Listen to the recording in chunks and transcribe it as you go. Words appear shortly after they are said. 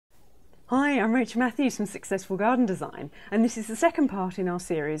Hi, I'm Rachel Matthews from Successful Garden Design, and this is the second part in our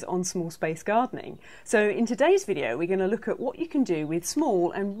series on small space gardening. So in today's video we're going to look at what you can do with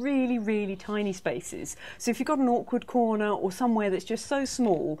small and really tiny spaces. So if you've got an awkward corner or somewhere that's just so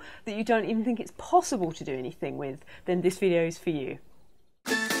small that you don't even think it's possible to do anything with, then this video is for you.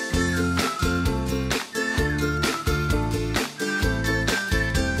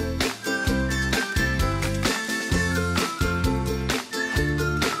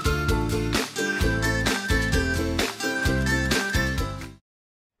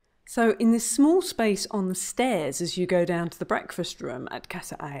 So in this small space on the stairs as you go down to the breakfast room at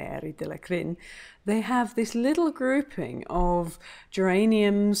Casa Aeri della Crin, they have this little grouping of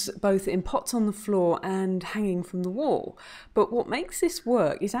geraniums both in pots on the floor and hanging from the wall. But what makes this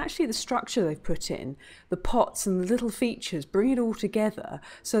work is actually the structure they've put in. The pots and the little features bring it all together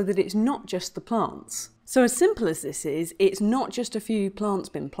so that it's not just the plants. So as simple as this is, it's not just a few plants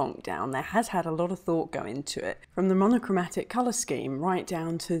been plonked down. There has had a lot of thought go into it, from the monochromatic colour scheme right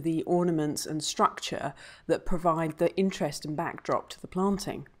down to the ornaments and structure that provide the interest and backdrop to the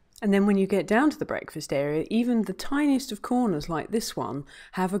planting. And then when you get down to the breakfast area, even the tiniest of corners like this one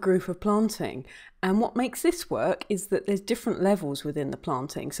have a group of planting. And what makes this work is that there's different levels within the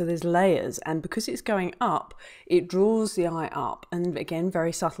planting, so there's layers, and because it's going up, it draws the eye up, and again,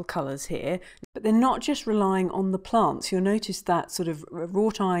 very subtle colours here. But they're not just relying on the plants. You'll notice that sort of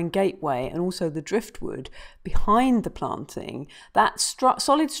wrought iron gateway and also the driftwood behind the planting. That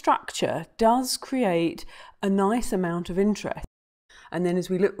solid structure does create a nice amount of interest. And then as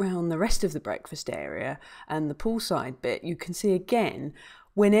we look round the rest of the breakfast area and the poolside bit, you can see again,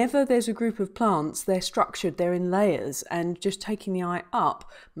 whenever there's a group of plants, they're structured, they're in layers, and just taking the eye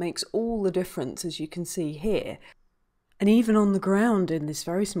up makes all the difference, as you can see here. And even on the ground in this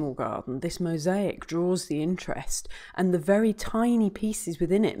very small garden, this mosaic draws the interest, and the very tiny pieces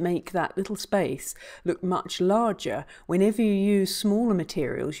within it make that little space look much larger. Whenever you use smaller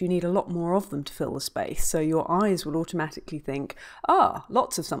materials, you need a lot more of them to fill the space, so your eyes will automatically think,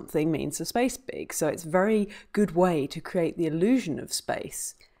 lots of something means the space big. So it's a very good way to create the illusion of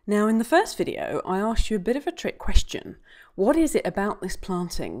space. Now, in the first video, I asked you a bit of a trick question. What is it about this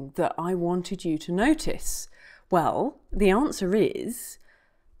planting that I wanted you to notice? Well, the answer is,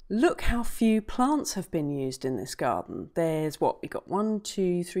 look how few plants have been used in this garden. There's we got 1,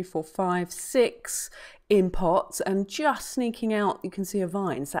 2, 3, 4, 5, 6 in pots, and just sneaking out you can see a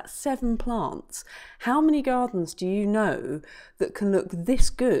vine. So that's 7 plants. How many gardens do you know that can look this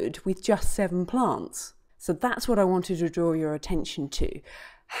good with just 7 plants? So that's what I wanted to draw your attention to.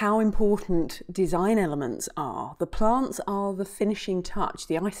 How important design elements are. The plants are the finishing touch,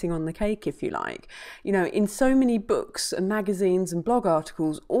 the icing on the cake, if you like. You know, in so many books and magazines and blog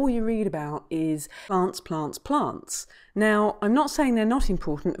articles, all you read about is plants, plants, plants. Now, I'm not saying they're not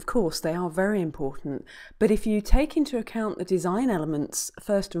important, of course they are very important, but if you take into account the design elements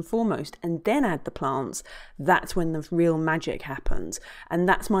first and foremost and then add the plants, that's when the real magic happens. And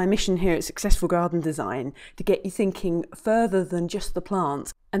that's my mission here at Successful Garden Design, to get you thinking further than just the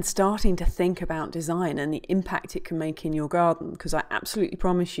plants and starting to think about design and the impact it can make in your garden, because I absolutely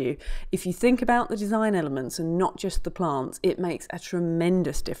promise you, if you think about the design elements and not just the plants, it makes a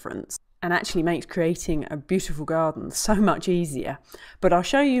tremendous difference and actually makes creating a beautiful garden so much easier. But I'll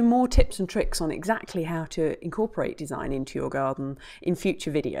show you more tips and tricks on exactly how to incorporate design into your garden in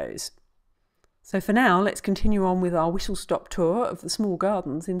future videos. So for now, let's continue on with our whistle-stop tour of the small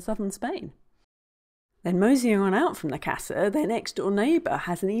gardens in southern Spain. Then moseying on out from the casa, their next door neighbour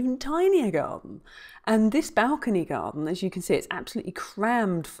has an even tinier garden. And this balcony garden, as you can see, it's absolutely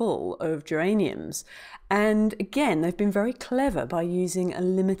crammed full of geraniums. And again, they've been very clever by using a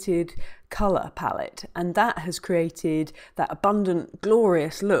limited colour palette. And that has created that abundant,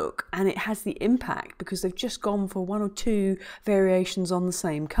 glorious look. And it has the impact because they've just gone for 1 or 2 variations on the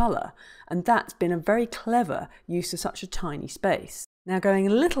same colour. And that's been a very clever use of such a tiny space. Now, going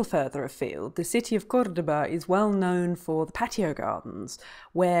a little further afield, the city of Cordoba is well known for the patio gardens,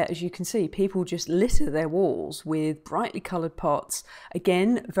 where, as you can see, people just litter their walls with brightly coloured pots.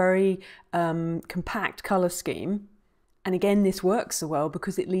 Again, very compact colour scheme. And again, this works so well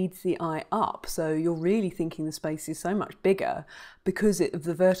because it leads the eye up. So you're really thinking the space is so much bigger because of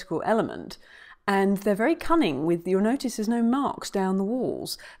the vertical element. And they're very cunning with, you'll notice there's no marks down the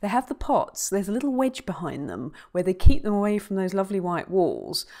walls. They have the pots, there's a little wedge behind them where they keep them away from those lovely white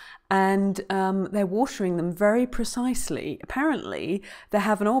walls. And they're watering them very precisely. Apparently, they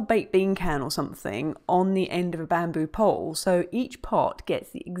have an old baked bean can or something on the end of a bamboo pole, so each pot gets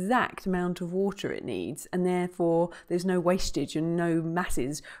the exact amount of water it needs, and therefore there's no wastage and no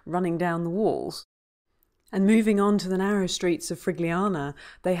masses running down the walls. And moving on to the narrow streets of Frigliana,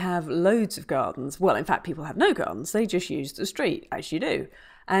 they have loads of gardens. Well, in fact, people have no gardens. They just use the street, as you do.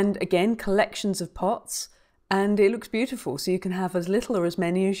 And again, collections of pots, and it looks beautiful, so you can have as little or as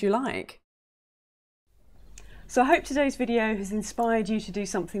many as you like. So I hope today's video has inspired you to do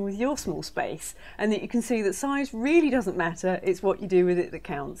something with your small space, and that you can see that size really doesn't matter, it's what you do with it that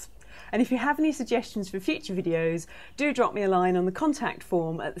counts. And if you have any suggestions for future videos, do drop me a line on the contact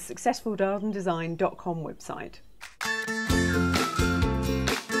form at the successfulgardendesign.com website.